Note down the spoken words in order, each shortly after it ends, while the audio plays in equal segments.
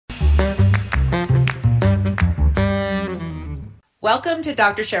Welcome to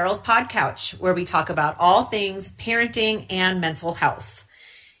Dr. Cheryl's Pod Couch, where we talk about all things parenting and mental health.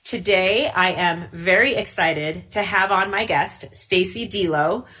 Today, I am very excited to have on my guest, Stacy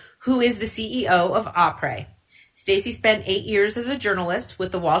Delo, who is the CEO of Apres. Stacy spent 8 years as a journalist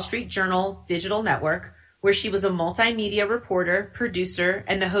with the Wall Street Journal Digital Network, where she was a multimedia reporter, producer,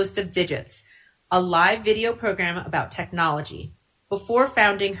 and the host of Digits, a live video program about technology, before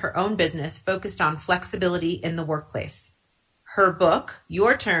founding her own business focused on flexibility in the workplace. Her book,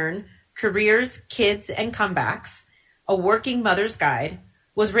 Your Turn, Careers, Kids, and Comebacks, A Working Mother's Guide,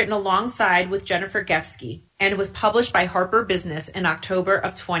 was written alongside with Jennifer Gefsky and was published by Harper Business in October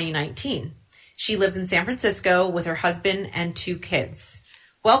of 2019. She lives in San Francisco with her husband and 2 kids.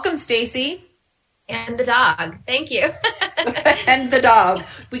 Welcome, Stacy. And the dog. Thank you. And the dog.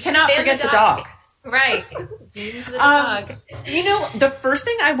 We cannot forget the dog. Right. Use the dog. You know, the first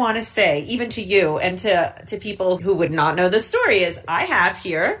thing I want to say, even to you and to people who would not know the story, is I have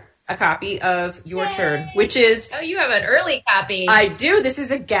here a copy of Your Turn, which is... Oh, you have an early copy. I do. This is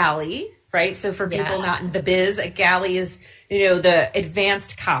a galley, right? So for people not in the biz, a galley is, the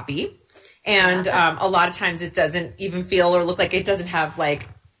advanced copy. And a lot of times it doesn't even feel or look like it doesn't have like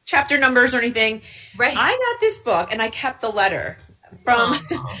chapter numbers or anything. Right. I got this book and I kept the letter from, I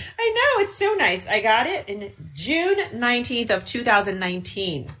know, it's so nice. I got it in June 19th of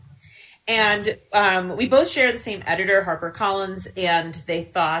 2019. And we both share the same editor, HarperCollins, and they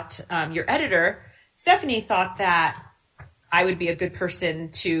thought, your editor, Stephanie, thought that I would be a good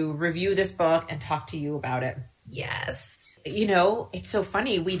person to review this book and talk to you about it. Yes. It's so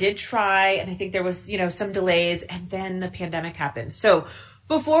funny. We did try, and I think there was, some delays, and then the pandemic happened. So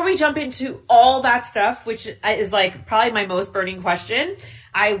before we jump into all that stuff, which is like probably my most burning question,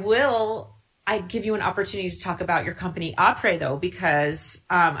 I give you an opportunity to talk about your company, Apres, though, because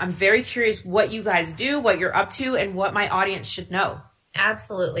I'm very curious what you guys do, what you're up to, and what my audience should know.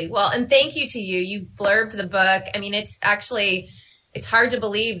 Absolutely. Well, and thank you to you. You blurbed the book. I mean, it's hard to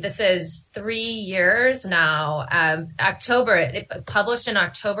believe this is 3 years now. It published in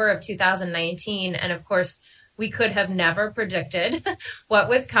October of 2019. And of course, we could have never predicted what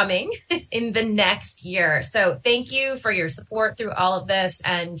was coming in the next year. So thank you for your support through all of this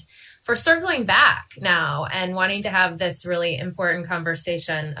and for circling back now and wanting to have this really important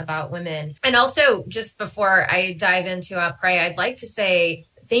conversation about women. And also, just before I dive into Apres, I'd like to say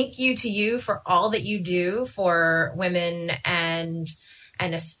thank you to you for all that you do for women and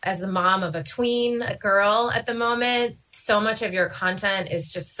as the mom of a tween, a girl at the moment, so much of your content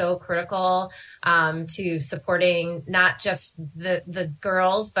is just so critical to supporting not just the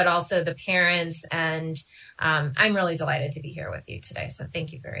girls, but also the parents. And I'm really delighted to be here with you today. So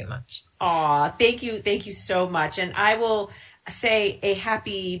thank you very much. Aw, thank you. Thank you so much. And I will say a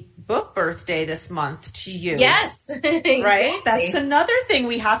happy book birthday this month to you. Yes. Exactly. Right? That's another thing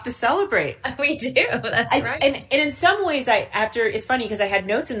we have to celebrate. We do. That's right. And in some ways, it's funny because I had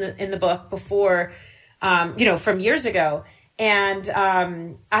notes in the book before, from years ago. And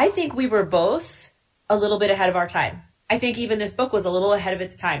I think we were both a little bit ahead of our time. I think even this book was a little ahead of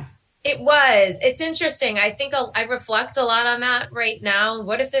its time. It was. It's interesting. I think I reflect a lot on that right now.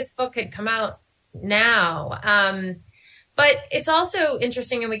 What if this book had come out now? But it's also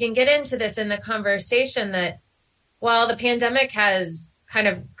interesting, and we can get into this in the conversation, that while the pandemic has kind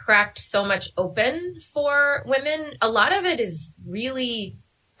of cracked so much open for women, a lot of it is really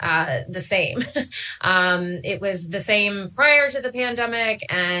the same. It was the same prior to the pandemic,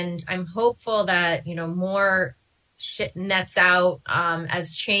 and I'm hopeful that, more shit nets out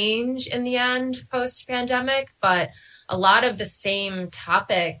as change in the end post-pandemic. But a lot of the same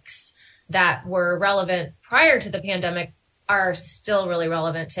topics that were relevant prior to the pandemic are still really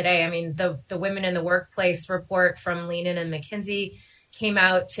relevant today. I mean, the Women in the Workplace report from Leanan and McKinsey came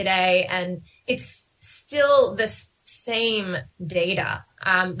out today, and it's still the same data.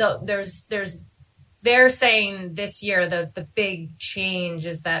 They're saying this year the big change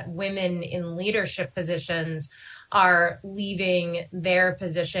is that women in leadership positions are leaving their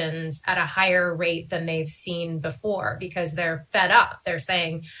positions at a higher rate than they've seen before because they're fed up. They're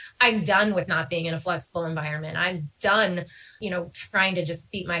saying, I'm done with not being in a flexible environment. I'm done, trying to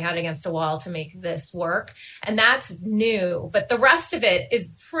just beat my head against a wall to make this work. And that's new, but the rest of it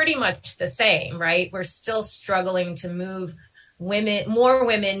is pretty much the same, right? We're still struggling to move more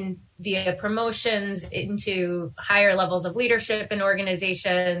women via promotions into higher levels of leadership in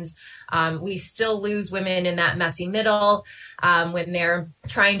organizations. We still lose women in that messy middle when they're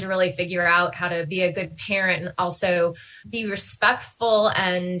trying to really figure out how to be a good parent and also be respectful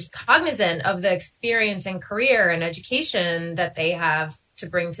and cognizant of the experience and career and education that they have to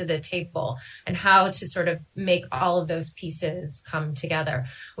bring to the table and how to sort of make all of those pieces come together.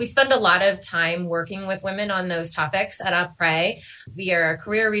 We spend a lot of time working with women on those topics at Après. We are a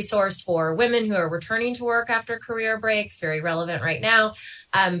career resource for women who are returning to work after career breaks, very relevant right now,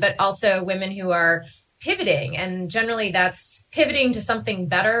 but also women who are pivoting. And generally that's pivoting to something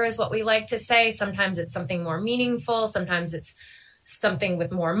better is what we like to say. Sometimes it's something more meaningful. Sometimes it's something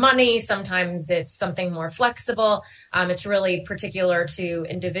with more money. Sometimes it's something more flexible. It's really particular to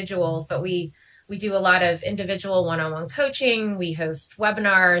individuals, but we do a lot of individual one-on-one coaching. We host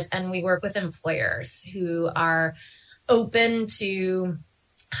webinars and we work with employers who are open to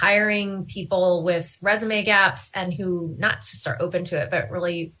hiring people with resume gaps and who not just are open to it, but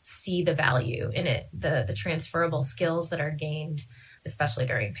really see the value in it, the transferable skills that are gained, especially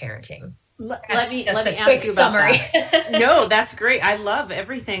during parenting. Let me ask you about that. No, that's great. I love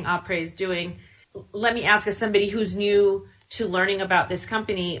everything Après is doing. Let me ask, as somebody who's new to learning about this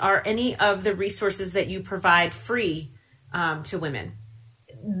company, are any of the resources that you provide free to women?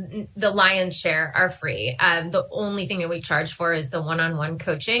 The lion's share are free. The only thing that we charge for is the one-on-one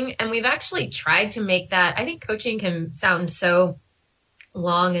coaching. And we've actually tried to make that, I think coaching can sound so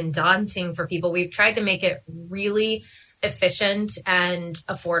long and daunting for people. We've tried to make it really efficient and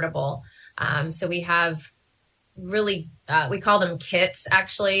affordable. So we have really, we call them kits.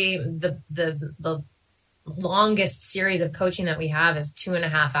 Actually, the longest series of coaching that we have is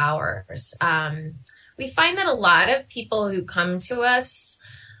 2.5 hours. We find that a lot of people who come to us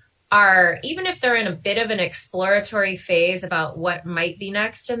are, even if they're in a bit of an exploratory phase about what might be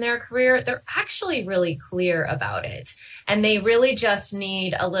next in their career, they're actually really clear about it. And they really just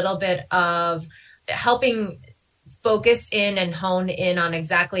need a little bit of helping focus in and hone in on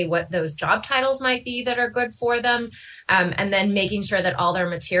exactly what those job titles might be that are good for them. And then making sure that all their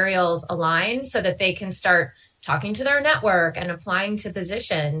materials align so that they can start talking to their network and applying to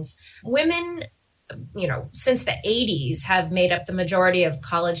positions. Women, since the 80s have made up the majority of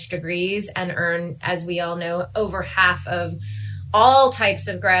college degrees and earn, as we all know, over half of all types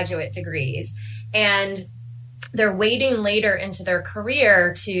of graduate degrees. And they're waiting later into their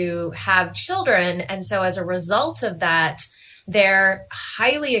career to have children. And so as a result of that, they're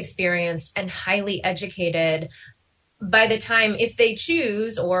highly experienced and highly educated by the time, if they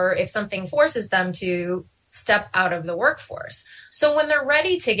choose or if something forces them to step out of the workforce. So when they're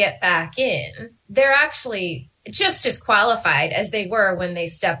ready to get back in, they're actually just as qualified as they were when they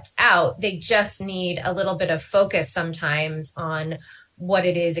stepped out. They just need a little bit of focus sometimes on what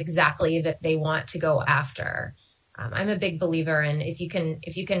it is exactly that they want to go after. I'm a big believer in if you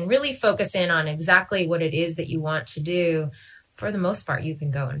can really focus in on exactly what it is that you want to do, for the most part, you can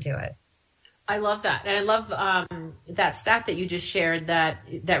go and do it. I love that. And I love that stat that you just shared that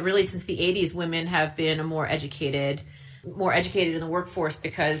really since the 80s, women have been more educated in the workforce,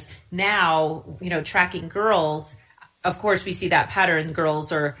 because now, tracking girls, of course, we see that pattern.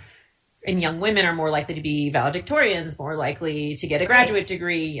 Girls and young women are more likely to be valedictorians, more likely to get a graduate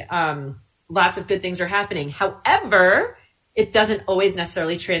degree. Lots of good things are happening. However, it doesn't always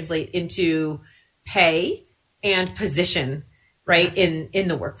necessarily translate into pay and position, right, in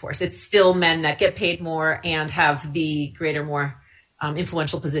the workforce. It's still men that get paid more and have the greater, more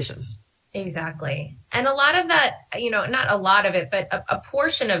influential positions. Exactly. And a lot of that, not a lot of it, but a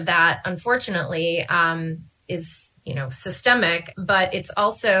portion of that, unfortunately, is, systemic, but it's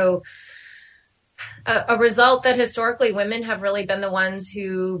also a result that historically women have really been the ones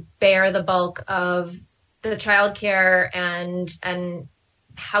who bear the bulk of the childcare and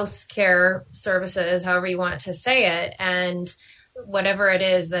house care services, however you want to say it. And whatever it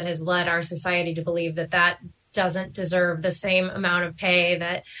is that has led our society to believe that doesn't deserve the same amount of pay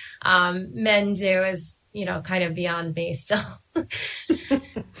that men do is, kind of beyond me still.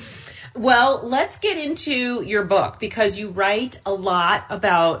 Well, let's get into your book, because you write a lot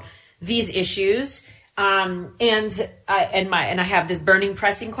about these issues. And I have this burning,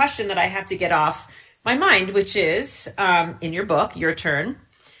 pressing question that I have to get off my mind, which is, in your book, Your Turn.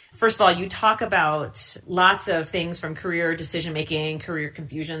 First of all, you talk about lots of things from career decision-making, career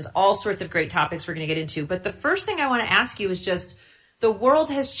confusions, all sorts of great topics we're going to get into. But the first thing I want to ask you is just, the world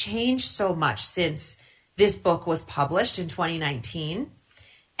has changed so much since this book was published in 2019.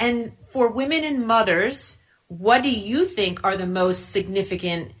 And for women and mothers, what do you think are the most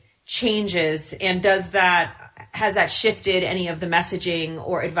significant changes? And has that shifted any of the messaging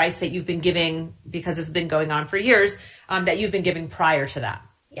or advice that you've been giving, because it's been going on for years, that you've been giving prior to that?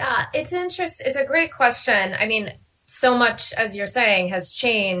 Yeah, it's interesting. It's a great question. I mean, so much, as you're saying, has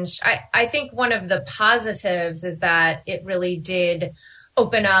changed. I think one of the positives is that it really did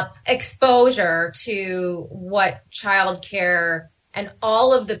open up exposure to what childcare and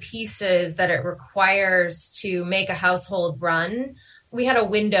all of the pieces that it requires to make a household run, we had a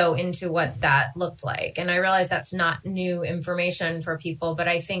window into what that looked like. And I realize that's not new information for people, but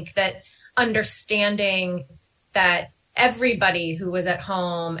I think that understanding that everybody who was at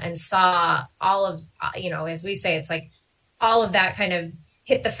home and saw all of, as we say, it's like all of that kind of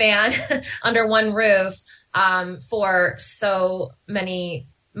hit the fan under one roof for so many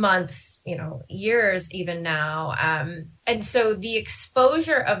months, years even now. And so the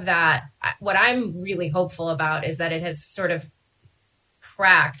exposure of that, what I'm really hopeful about is that it has sort of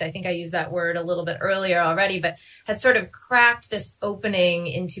cracked. I think I used that word a little bit earlier already, but has sort of cracked this opening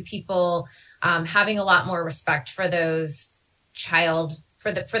into people having a lot more respect for those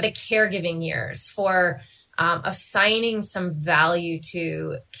for the caregiving years, for assigning some value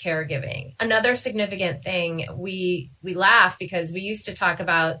to caregiving. Another significant thing, we laugh because we used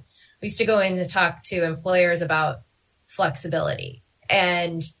to go in to talk to employers about flexibility.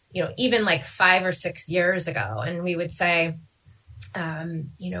 And, even like 5 or 6 years ago, and we would say,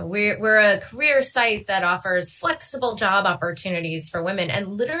 we're a career site that offers flexible job opportunities for women.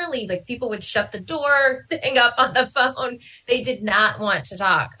 And literally, like, people would shut the door, hang up on the phone. They did not want to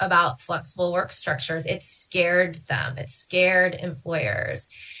talk about flexible work structures. It scared them. It scared employers.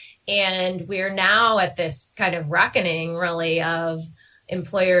 And we're now at this kind of reckoning, really, of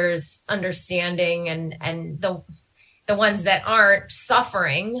employers understanding and the ones that aren't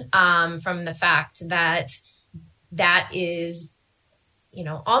suffering from the fact that is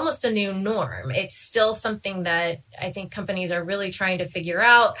almost a new norm. It's still something that I think companies are really trying to figure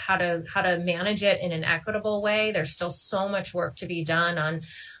out how to manage it in an equitable way. There's still so much work to be done on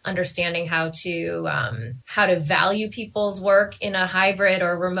understanding how to value people's work in a hybrid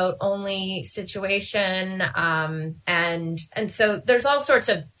or remote only situation. And so there's all sorts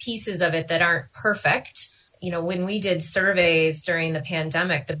of pieces of it that aren't perfect. When we did surveys during the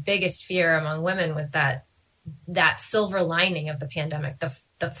pandemic, the biggest fear among women was that silver lining of the pandemic,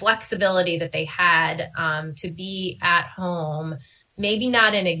 the flexibility that they had to be at home, maybe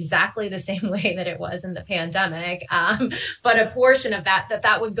not in exactly the same way that it was in the pandemic, but a portion of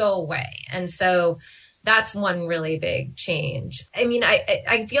that would go away. And so that's one really big change. I mean,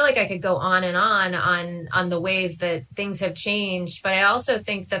 I feel like I could go on and on the ways that things have changed, but I also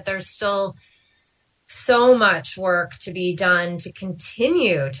think that there's still so much work to be done to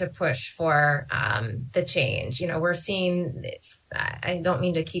continue to push for the change. We're seeing, I don't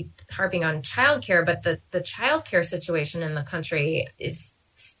mean to keep harping on childcare, but the childcare situation in the country is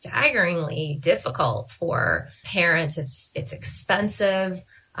staggeringly difficult for parents. It's expensive.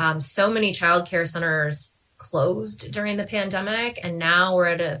 So many childcare centers closed during the pandemic. And now we're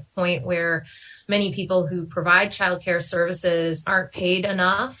at a point where many people who provide childcare services aren't paid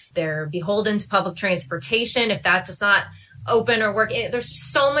enough. They're beholden to public transportation. If that does not open or work,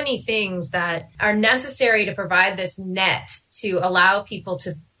 there's so many things that are necessary to provide this net to allow people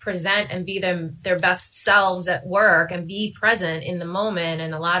to present and be their best selves at work and be present in the moment.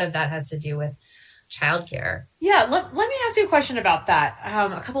 And a lot of that has to do with childcare. Yeah, let me ask you a question about that.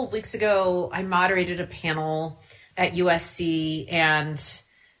 A couple of weeks ago, I moderated a panel at USC, and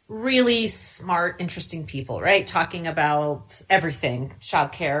really smart, interesting people, right? Talking about everything,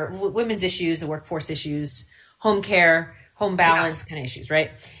 childcare, women's issues, the workforce issues, home care, home balance kind of issues,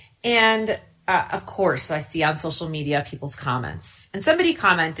 right? And of course, I see on social media people's comments. And somebody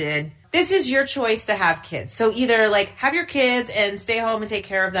commented, this is your choice to have kids. So either like have your kids and stay home and take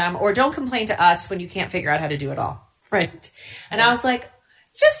care of them, or don't complain to us when you can't figure out how to do it all, right? And I was like,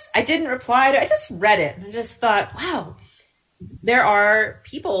 I didn't reply I just read it and I just thought, wow, there are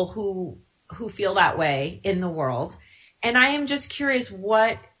people who feel that way in the world. And I am just curious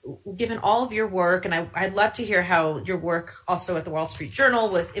given all of your work, and I'd love to hear how your work also at the Wall Street Journal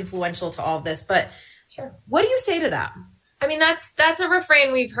was influential to all of this, but sure, what do you say to them? I mean, that's a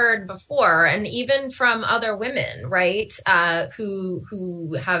refrain we've heard before, and even from other women, right?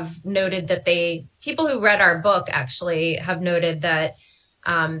 Who have noted that people who read our book actually have noted that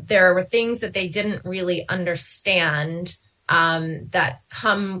there were things that they didn't really understand that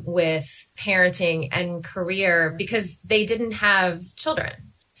come with parenting and career because they didn't have children.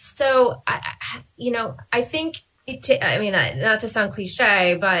 So, I think not to sound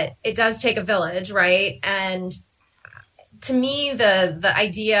cliche, but it does take a village, right? And to me, the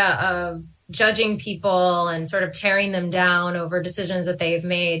idea of judging people and sort of tearing them down over decisions that they've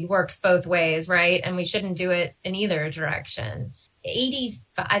made works both ways, right? And we shouldn't do it in either direction.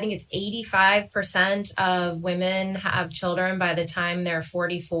 I think it's 85% of women have children by the time they're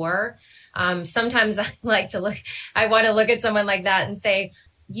 44. Sometimes I want to look at someone like that and say,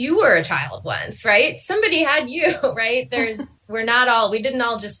 you were a child once, right? Somebody had you, right? We didn't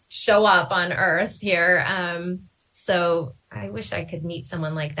all just show up on Earth here. So I wish I could meet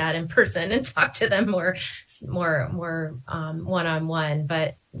someone like that in person and talk to them more one-on-one.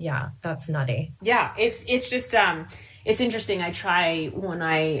 But yeah, that's nutty. Yeah, it's just it's interesting. I try when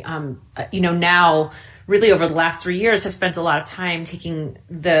I now really over the last 3 years have spent a lot of time taking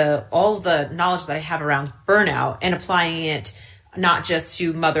all the knowledge that I have around burnout and applying it not just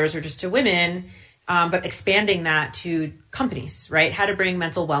to mothers or just to women, but expanding that to companies, right? How to bring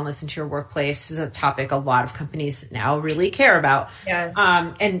mental wellness into your workplace is a topic a lot of companies now really care about. Yes.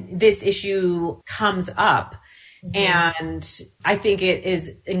 And this issue comes up. Mm-hmm. And I think it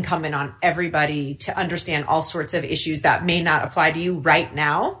is incumbent on everybody to understand all sorts of issues that may not apply to you right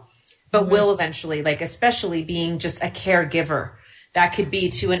now, but mm-hmm. will eventually, like especially being just a caregiver. That could be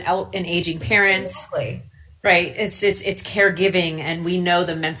to an aging parent. Exactly. Right. It's caregiving, and we know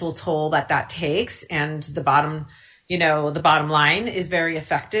the mental toll that takes, and the bottom line is very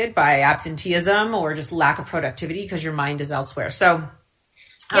affected by absenteeism or just lack of productivity because your mind is elsewhere. So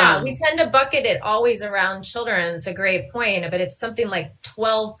yeah, we tend to bucket it always around children. It's a great point, but it's something like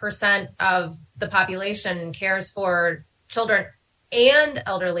 12% of the population cares for children and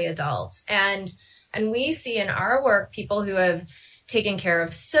elderly adults. And we see in our work people who have taken care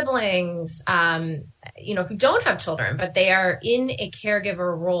of siblings, who don't have children, but they are in a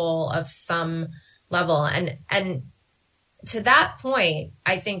caregiver role of some level. And to that point,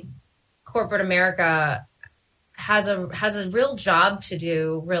 I think corporate America has a real job to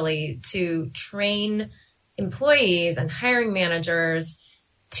do, really, to train employees and hiring managers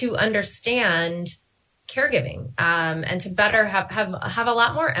to understand caregiving, and to better have a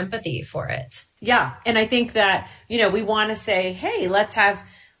lot more empathy for it. Yeah. And I think that, we want to say, hey, let's have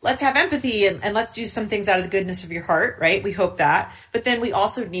empathy and let's do some things out of the goodness of your heart, right? We hope that. But then we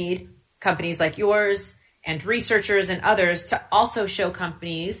also need companies like yours and researchers and others to also show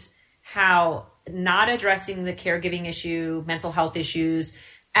companies how not addressing the caregiving issue, mental health issues,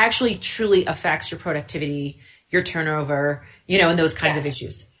 actually truly affects your productivity, your turnover, and those kinds of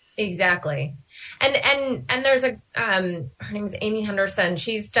issues. Exactly. And there's her name is Amy Henderson.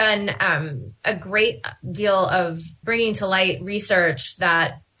 She's done a great deal of bringing to light research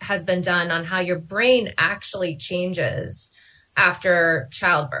that has been done on how your brain actually changes after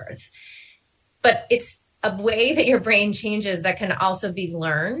childbirth. But it's a way that your brain changes that can also be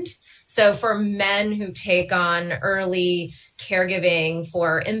learned. So for men who take on early caregiving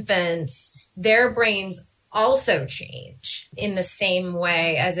for infants, their brains also change in the same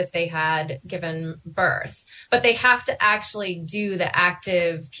way as if they had given birth, but they have to actually do the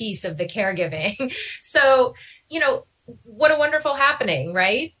active piece of the caregiving. So, what a wonderful happening,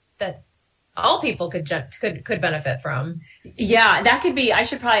 right? That all people could benefit from. Yeah, that could be, I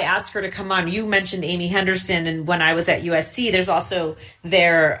should probably ask her to come on. You mentioned Amy Henderson, and when I was at USC, there's also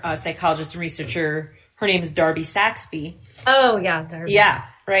their psychologist and researcher. Her name is Darby Saxby. Oh yeah, Darby. Yeah.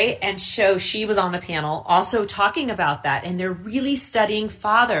 Right. And so she was on the panel also talking about that. And they're really studying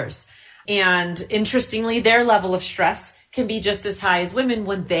fathers. And interestingly, their level of stress can be just as high as women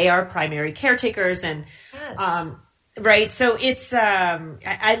when they are primary caretakers. And, yes. Right. So it's,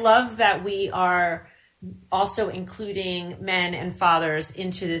 I love that we are also including men and fathers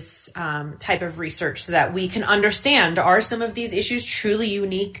into this type of research so that we can understand, are some of these issues truly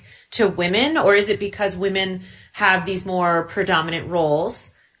unique to women, or is it because women have these more predominant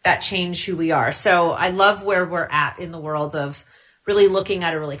roles that change who we are? So I love where we're at in the world of really looking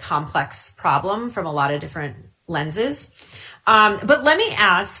at a really complex problem from a lot of different lenses. But let me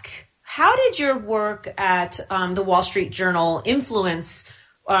ask, how did your work at the Wall Street Journal influence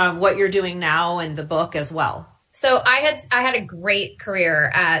what you're doing now and the book as well? So I had a great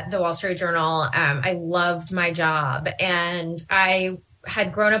career at the Wall Street Journal. I loved my job, and I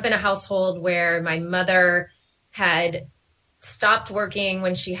had grown up in a household where my mother had stopped working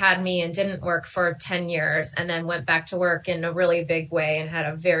when she had me and didn't work for 10 years and then went back to work in a really big way and had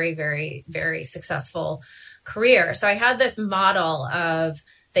a very, very, very successful career. So I had this model of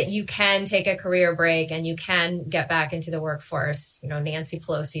that you can take a career break and you can get back into the workforce. Nancy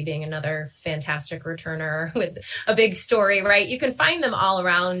Pelosi being another fantastic returner with a big story, right? You can find them all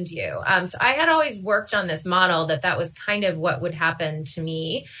around you. So I had always worked on this model that was kind of what would happen to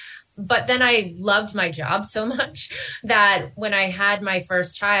me. But then I loved my job so much that when I had my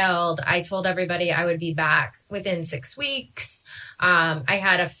first child, I told everybody I would be back within 6 weeks. I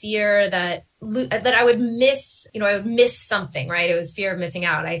had a fear that I would miss, something, right? It was fear of missing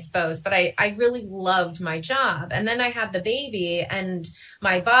out, I suppose. But I really loved my job. And then I had the baby and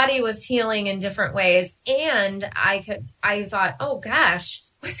my body was healing in different ways. And I thought, oh gosh,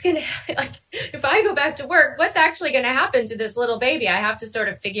 what's going to, like, if I go back to work, what's actually going to happen to this little baby? I have to sort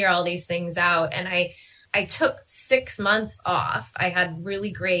of figure all these things out. And I took 6 months off. I had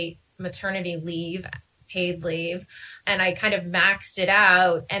really great maternity leave, paid leave, and I kind of maxed it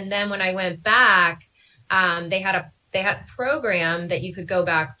out. And then when I went back, they had a program that you could go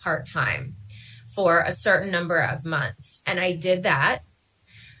back part-time for a certain number of months. And I did that.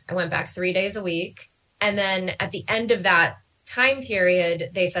 I went back 3 days a week. And then at the end of that time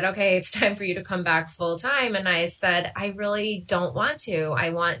period, they said, okay, it's time for you to come back full time. And I said, I really don't want to. I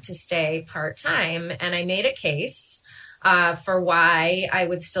want to stay part time. And I made a case for why I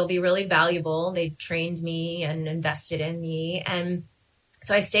would still be really valuable. They trained me and invested in me. And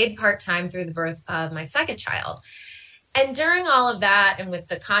so I stayed part time through the birth of my second child. And during all of that, and with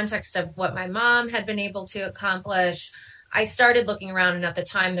the context of what my mom had been able to accomplish, I started looking around, and at the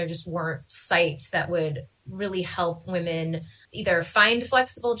time there just weren't sites that would really help women either find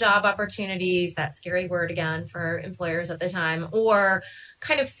flexible job opportunities, that scary word again for employers at the time, or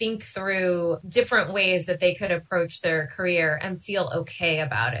kind of think through different ways that they could approach their career and feel okay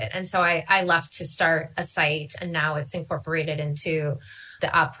about it. And so I left to start a site, and now it's incorporated into the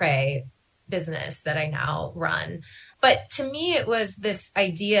Après business that I now run. But to me, it was this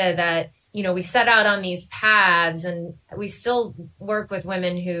idea that, you know, we set out on these paths, and we still work with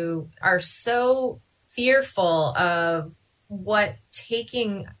women who are so fearful of what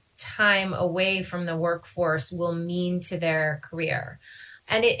taking time away from the workforce will mean to their career.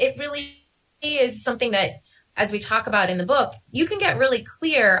 And it really is something that, as we talk about in the book, you can get really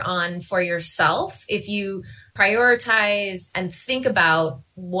clear on for yourself if you prioritize and think about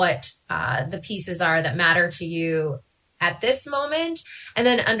what the pieces are that matter to you at this moment, and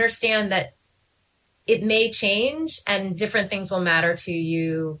then understand that it may change and different things will matter to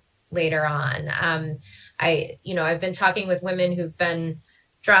you later on. I've been talking with women who've been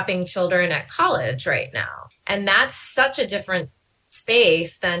dropping children at college right now, and that's such a different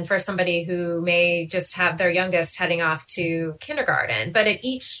space than for somebody who may just have their youngest heading off to kindergarten. But at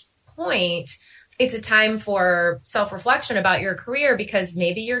each point, it's a time for self-reflection about your career, because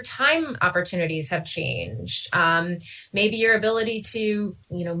maybe your time opportunities have changed. Maybe your ability to,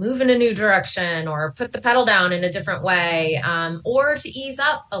 move in a new direction or put the pedal down in a different way, or to ease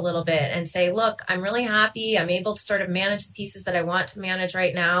up a little bit and say, look, I'm really happy. I'm able to sort of manage the pieces that I want to manage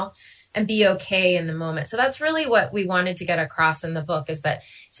right now and be okay in the moment. So that's really what we wanted to get across in the book, is that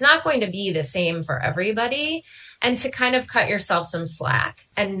it's not going to be the same for everybody, and to kind of cut yourself some slack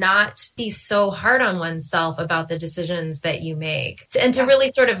and not be so hard on oneself about the decisions that you make, and to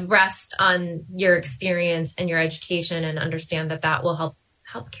really sort of rest on your experience and your education and understand that that will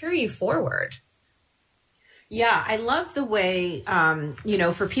help carry you forward. Yeah, I love the way,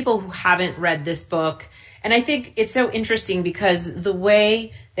 for people who haven't read this book, and I think it's so interesting because the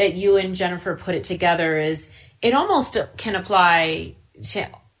way that you and Jennifer put it together is it almost can apply to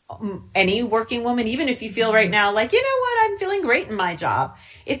any working woman, even if you feel right now like, you know what, I'm feeling great in my job.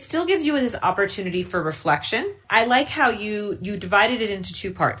 It still gives you this opportunity for reflection. I like how you divided it into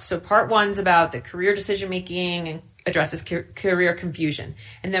two parts. So part one's about the career decision-making and addresses career confusion.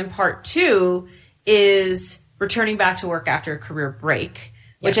 And then part two is returning back to work after a career break,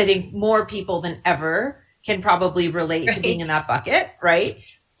 which I think more people than ever can probably relate to being in that bucket, right?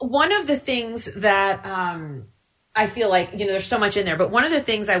 One of the things that I feel like, there's so much in there, but one of the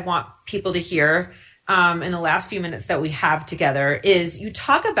things I want people to hear in the last few minutes that we have together is you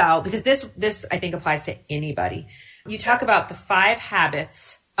talk about, because this I think applies to anybody. You talk about the 5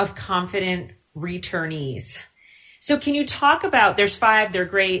 habits of confident returnees. So can you talk about, there's 5, they're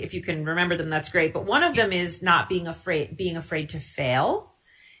great. If you can remember them, that's great. But one of them is not being afraid to fail.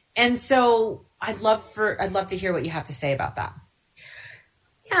 And so I'd love to hear what you have to say about that.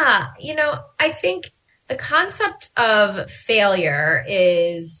 Yeah. I think the concept of failure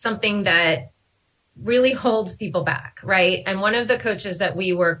is something that really holds people back, right? And one of the coaches that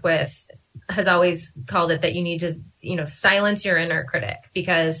we work with has always called it that you need to, silence your inner critic,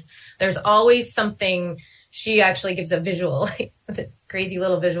 because there's always something. She actually gives a visual, this crazy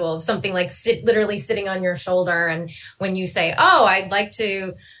little visual of something like literally sitting on your shoulder. And when you say, oh, I'd like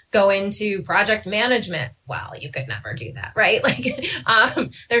to go into project management, well, you could never do that, right?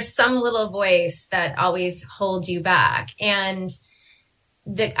 There's some little voice that always holds you back. And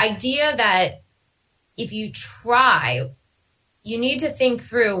the idea that if you try, you need to think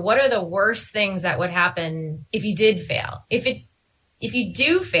through what are the worst things that would happen if you did fail. If you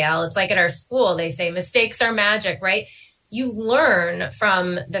do fail, it's like at our school, they say mistakes are magic, right? You learn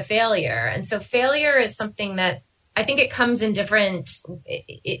from the failure. And so failure is something that I think it comes in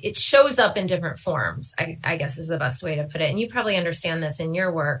it shows up in different forms, I guess is the best way to put it. And you probably understand this in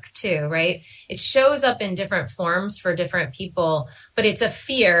your work too, right? It shows up in different forms for different people, but it's a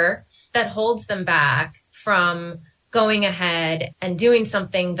fear that holds them back from going ahead and doing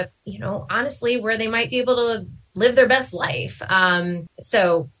something that, honestly, where they might be able to live their best life.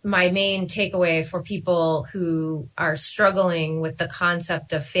 So my main takeaway for people who are struggling with the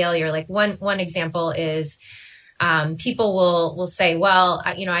concept of failure, like one example is, people will say, well,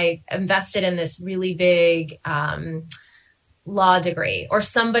 I invested in this really big, law degree, or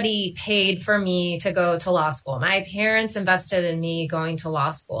somebody paid for me to go to law school. My parents invested in me going to law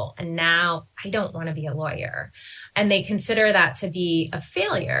school, and now I don't want to be a lawyer. And they consider that to be a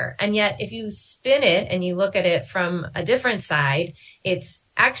failure. And yet if you spin it and you look at it from a different side, it's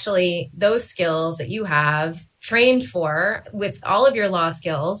actually those skills that you have trained for with all of your law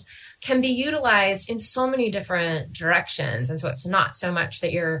skills can be utilized in so many different directions. And so it's not so much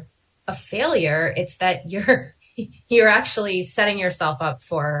that you're a failure, it's that you're actually setting yourself up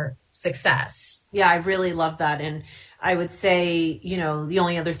for success. Yeah, I really love that. And I would say, the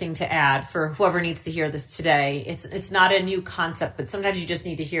only other thing to add for whoever needs to hear this today, it's not a new concept, but sometimes you just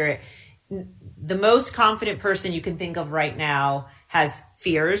need to hear it. The most confident person you can think of right now has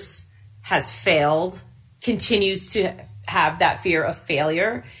fears, has failed, continues to have that fear of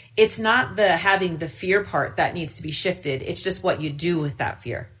failure. It's not having the fear part that needs to be shifted. It's just what you do with that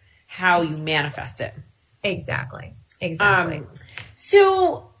fear, how you manifest it. Exactly.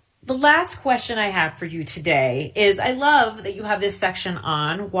 So the last question I have for you today is, I love that you have this section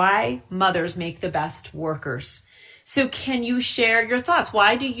on why mothers make the best workers. So can you share your thoughts?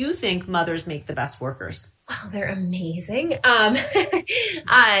 Why do you think mothers make the best workers? Oh, they're amazing.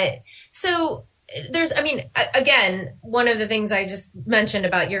 So there's, again, one of the things I just mentioned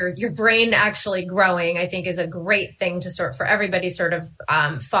about your brain actually growing, I think is a great thing for everybody sort of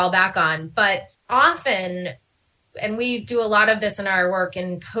fall back on. But often, and we do a lot of this in our work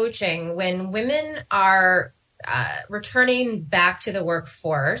in coaching, when women are returning back to the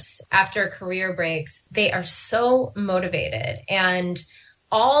workforce after career breaks, they are so motivated. And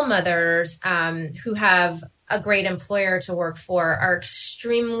all mothers who have a great employer to work for are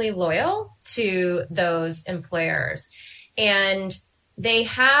extremely loyal to those employers. And they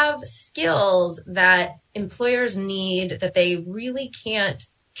have skills that employers need that they really can't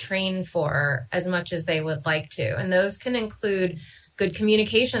train for as much as they would like to. And those can include good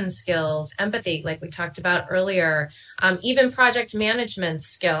communication skills, empathy, like we talked about earlier, even project management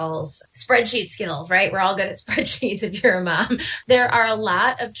skills, spreadsheet skills, right? We're all good at spreadsheets if you're a mom. There are a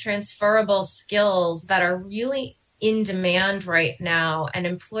lot of transferable skills that are really in demand right now. And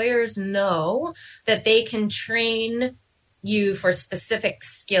employers know that they can train you for specific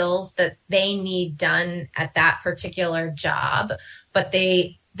skills that they need done at that particular job, but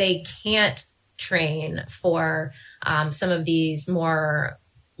they can't train for some of these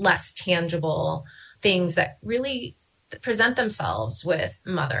less tangible things that really present themselves with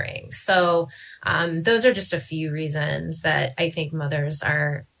mothering. So those are just a few reasons that I think mothers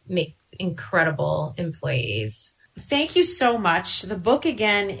make incredible employees. Thank you so much. The book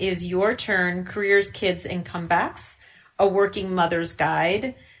again is Your Turn: Careers, Kids, and Comebacks, a Working Mother's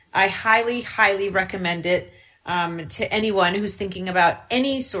Guide. I highly, highly recommend it to anyone who's thinking about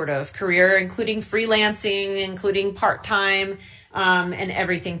any sort of career, including freelancing, including part-time, and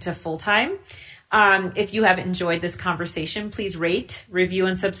everything to full-time. If you have enjoyed this conversation, please rate, review,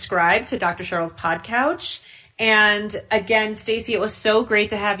 and subscribe to Dr. Cheryl's Podcouch. And again, Stacey, it was so great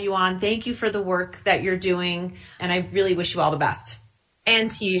to have you on. Thank you for the work that you're doing, and I really wish you all the best.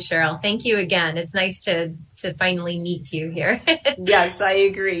 And to you, Cheryl. Thank you again. It's nice to finally meet you here. Yes, I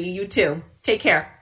agree. You too. Take care.